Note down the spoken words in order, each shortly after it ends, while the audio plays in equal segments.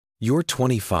You're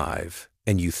 25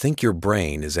 and you think your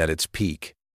brain is at its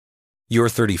peak. You're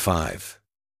 35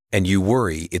 and you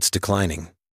worry it's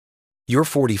declining. You're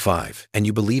 45 and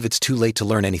you believe it's too late to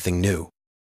learn anything new.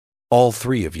 All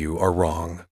three of you are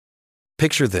wrong.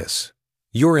 Picture this.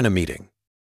 You're in a meeting.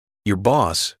 Your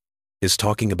boss is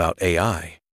talking about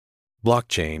AI,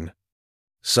 blockchain,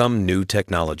 some new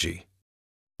technology.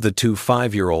 The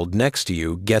 5-year-old next to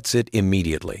you gets it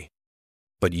immediately.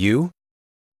 But you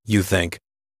think,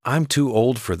 I'm too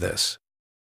old for this.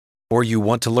 Or you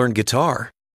want to learn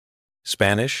guitar,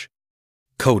 Spanish,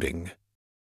 coding.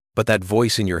 But that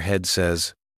voice in your head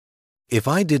says, if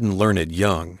I didn't learn it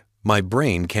young, my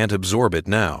brain can't absorb it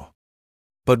now.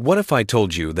 But what if I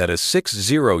told you that a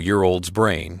 60-year-old's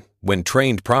brain, when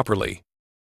trained properly,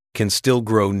 can still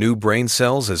grow new brain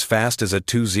cells as fast as a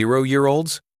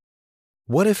 20-year-old's?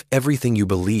 What if everything you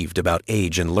believed about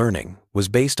age and learning was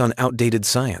based on outdated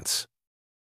science?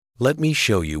 Let me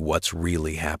show you what's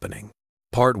really happening.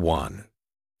 Part 1.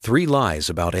 3 lies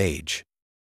about age.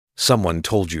 Someone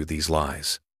told you these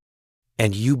lies,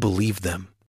 and you believed them.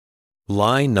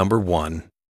 Lie number 1.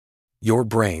 Your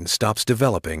brain stops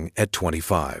developing at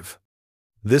 25.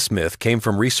 This myth came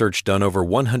from research done over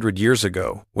 100 years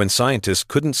ago when scientists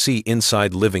couldn't see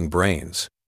inside living brains.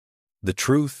 The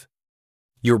truth?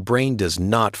 Your brain does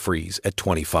not freeze at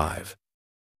 25.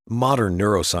 Modern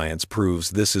neuroscience proves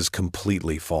this is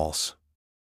completely false.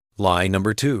 Lie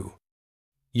number 2.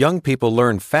 Young people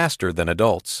learn faster than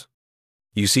adults.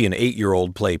 You see an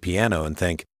 8-year-old play piano and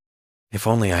think, if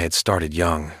only I had started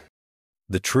young.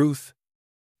 The truth?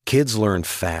 Kids learn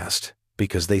fast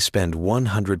because they spend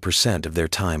 100% of their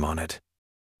time on it.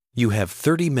 You have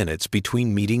 30 minutes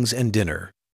between meetings and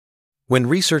dinner. When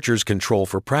researchers control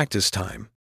for practice time,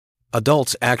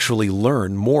 adults actually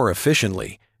learn more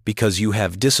efficiently because you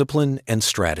have discipline and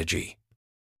strategy.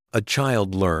 A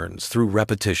child learns through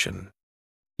repetition.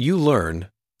 You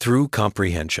learn through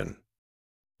comprehension.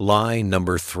 Lie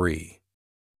number 3.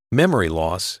 Memory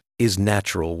loss is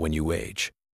natural when you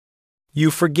age.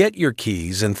 You forget your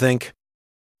keys and think,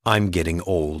 I'm getting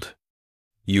old.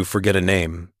 You forget a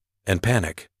name and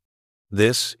panic.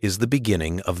 This is the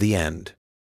beginning of the end.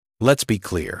 Let's be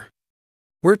clear.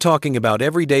 We're talking about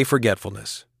everyday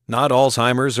forgetfulness, not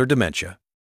Alzheimer's or dementia.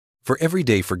 For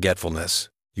everyday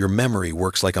forgetfulness, your memory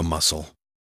works like a muscle.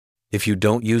 If you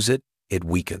don't use it, it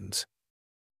weakens.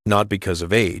 Not because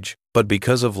of age, but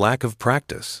because of lack of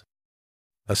practice.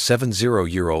 A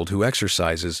 70-year-old who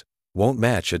exercises won't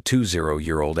match a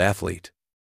 20-year-old athlete.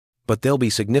 But they'll be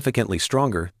significantly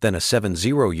stronger than a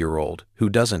 70-year-old who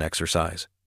doesn't exercise.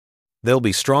 They'll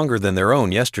be stronger than their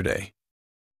own yesterday.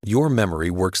 Your memory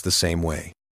works the same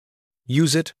way.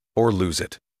 Use it or lose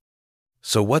it.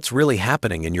 So what's really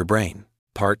happening in your brain?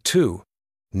 Part 2.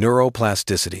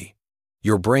 Neuroplasticity.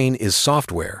 Your brain is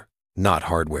software, not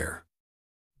hardware.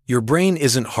 Your brain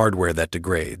isn't hardware that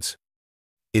degrades.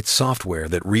 It's software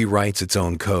that rewrites its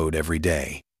own code every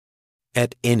day,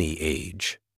 at any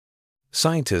age.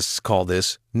 Scientists call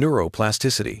this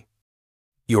neuroplasticity.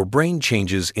 Your brain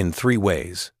changes in 3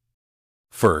 ways.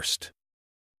 First,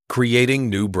 creating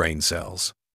new brain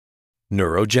cells.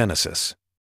 Neurogenesis.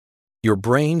 Your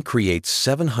brain creates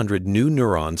 700 new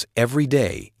neurons every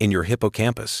day in your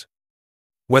hippocampus.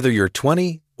 Whether you're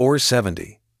 20 or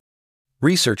 70.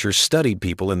 Researchers studied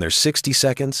people in their 60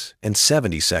 seconds and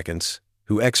 70 seconds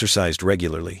who exercised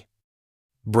regularly.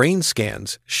 Brain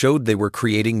scans showed they were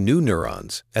creating new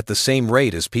neurons at the same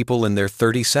rate as people in their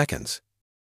 30 seconds.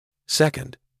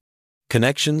 Second,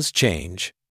 connections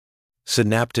change.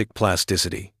 Synaptic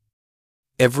plasticity.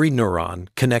 Every neuron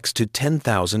connects to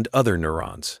 10,000 other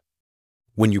neurons.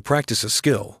 When you practice a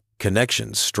skill,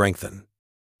 connections strengthen.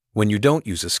 When you don't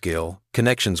use a skill,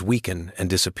 connections weaken and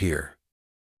disappear.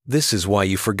 This is why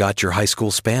you forgot your high school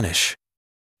Spanish.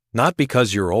 Not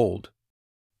because you're old,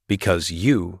 because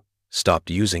you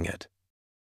stopped using it.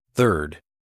 Third,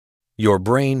 your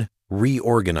brain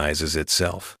reorganizes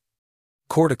itself.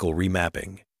 Cortical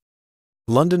remapping.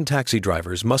 London taxi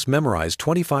drivers must memorize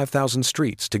 25,000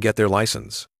 streets to get their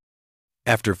license.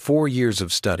 After 4 years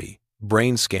of study,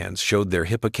 brain scans showed their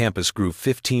hippocampus grew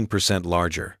 15%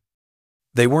 larger.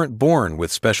 They weren't born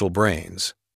with special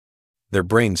brains. Their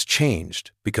brains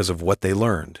changed because of what they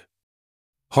learned.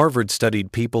 Harvard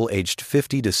studied people aged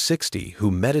 50 to 60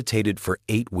 who meditated for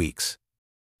 8 weeks.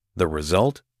 The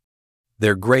result?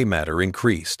 Their gray matter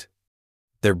increased.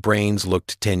 Their brains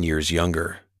looked 10 years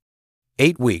younger.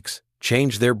 8 weeks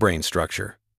changed their brain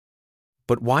structure.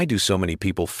 But why do so many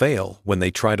people fail when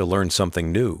they try to learn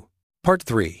something new? Part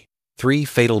 3. 3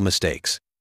 fatal mistakes.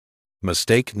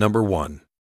 Mistake number 1.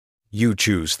 You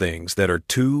choose things that are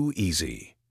too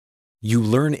easy. You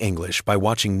learn English by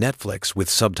watching Netflix with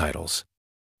subtitles.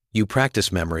 You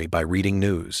practice memory by reading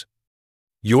news.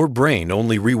 Your brain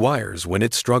only rewires when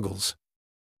it struggles.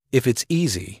 If it's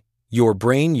easy, your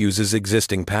brain uses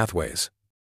existing pathways.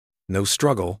 No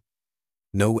struggle,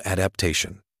 no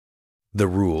adaptation. The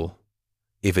rule: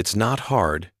 if it's not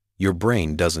hard, your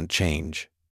brain doesn't change.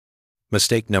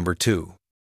 Mistake number 2.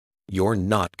 You're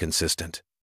not consistent.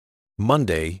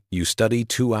 Monday, you study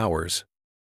 2 hours.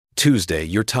 Tuesday,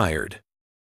 you're tired.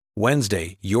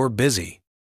 Wednesday, you're busy.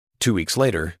 2 weeks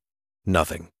later,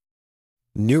 nothing.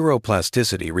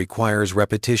 Neuroplasticity requires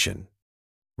repetition.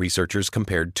 Researchers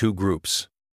compared 2 groups.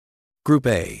 Group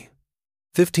A,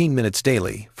 15 minutes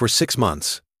daily for 6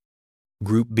 months.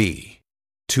 Group B,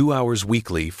 2 hours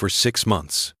weekly for 6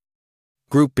 months.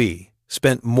 Group B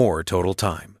spent more total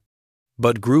time,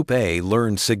 but Group A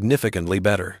learned significantly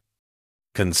better.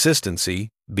 Consistency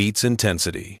beats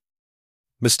intensity.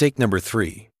 Mistake number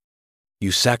 3.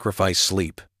 You sacrifice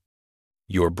sleep.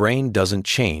 Your brain doesn't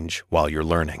change while you're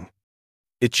learning.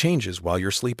 It changes while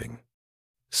you're sleeping.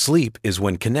 Sleep is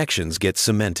when connections get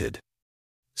cemented.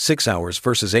 6 hours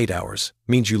versus 8 hours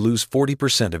means you lose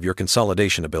 40% of your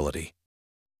consolidation ability.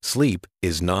 Sleep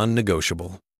is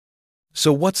non-negotiable.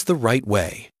 So what's the right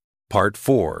way? Part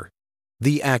 4.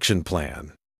 The Action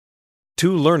Plan.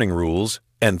 2 learning rules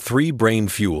and 3 brain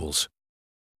fuels.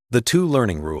 The 2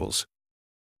 learning rules.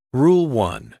 Rule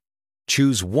 1.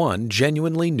 Choose 1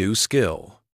 genuinely new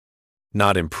skill.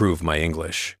 Not improve my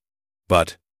English,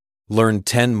 but learn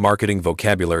 10 marketing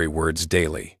vocabulary words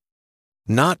daily.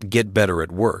 Not get better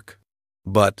at work,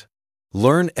 but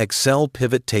learn Excel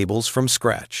pivot tables from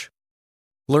scratch.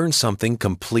 Learn something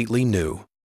completely new.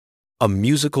 A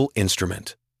musical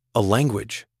instrument, a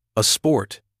language, a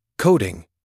sport, coding.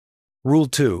 Rule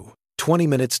 2. 20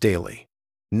 minutes daily.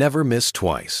 Never miss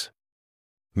twice.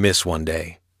 Miss 1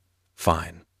 day.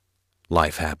 Fine.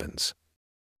 Life happens.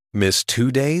 Miss 2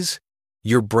 days?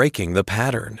 You're breaking the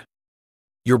pattern.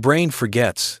 Your brain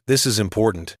forgets this is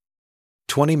important.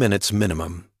 20 minutes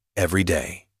minimum every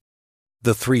day.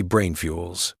 The 3 brain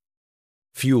fuels.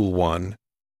 Fuel 1.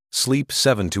 Sleep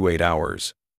 7 to 8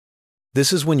 hours.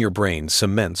 This is when your brain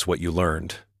cements what you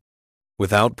learned.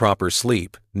 Without proper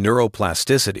sleep,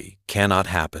 neuroplasticity cannot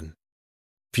happen.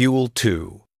 Fuel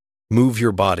 2. Move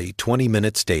your body 20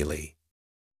 minutes daily.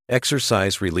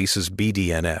 Exercise releases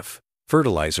BDNF,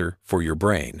 fertilizer for your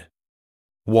brain.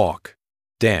 Walk,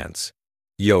 dance,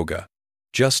 yoga.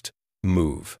 Just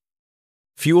move.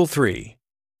 Fuel 3.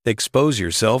 Expose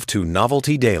yourself to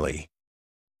novelty daily.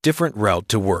 Different route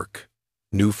to work.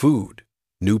 New food.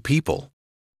 New people.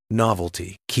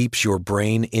 Novelty keeps your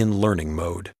brain in learning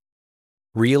mode.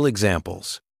 Real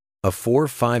examples. A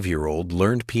 4-5-year-old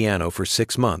learned piano for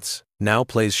 6 months, now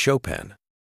plays Chopin.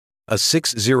 A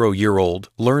 60-year-old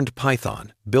learned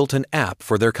Python, built an app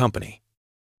for their company.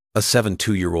 A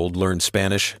 72-year-old learned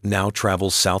Spanish, now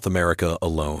travels South America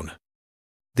alone.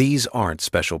 These aren't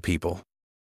special people.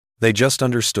 They just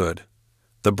understood.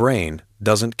 The brain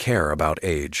doesn't care about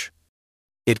age.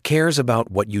 It cares about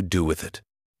what you do with it.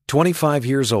 25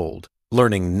 years old,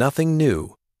 learning nothing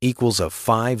new equals a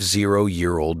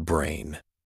 50-year-old brain.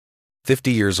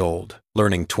 50 years old,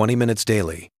 learning 20 minutes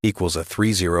daily equals a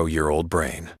 30-year-old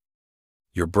brain.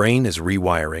 Your brain is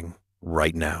rewiring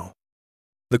right now.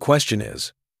 The question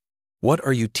is, what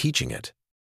are you teaching it?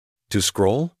 To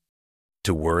scroll?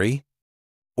 To worry?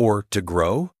 Or to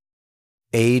grow?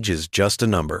 Age is just a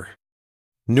number.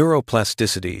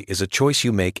 Neuroplasticity is a choice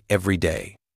you make every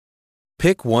day.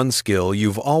 Pick 1 skill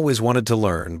you've always wanted to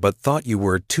learn but thought you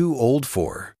were too old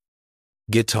for.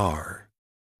 Guitar,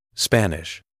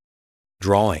 Spanish,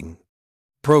 drawing,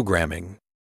 programming.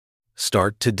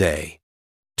 Start today.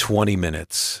 20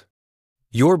 minutes.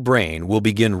 Your brain will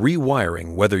begin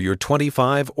rewiring whether you're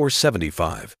 25 or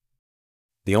 75.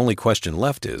 The only question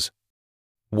left is,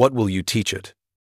 what will you teach it?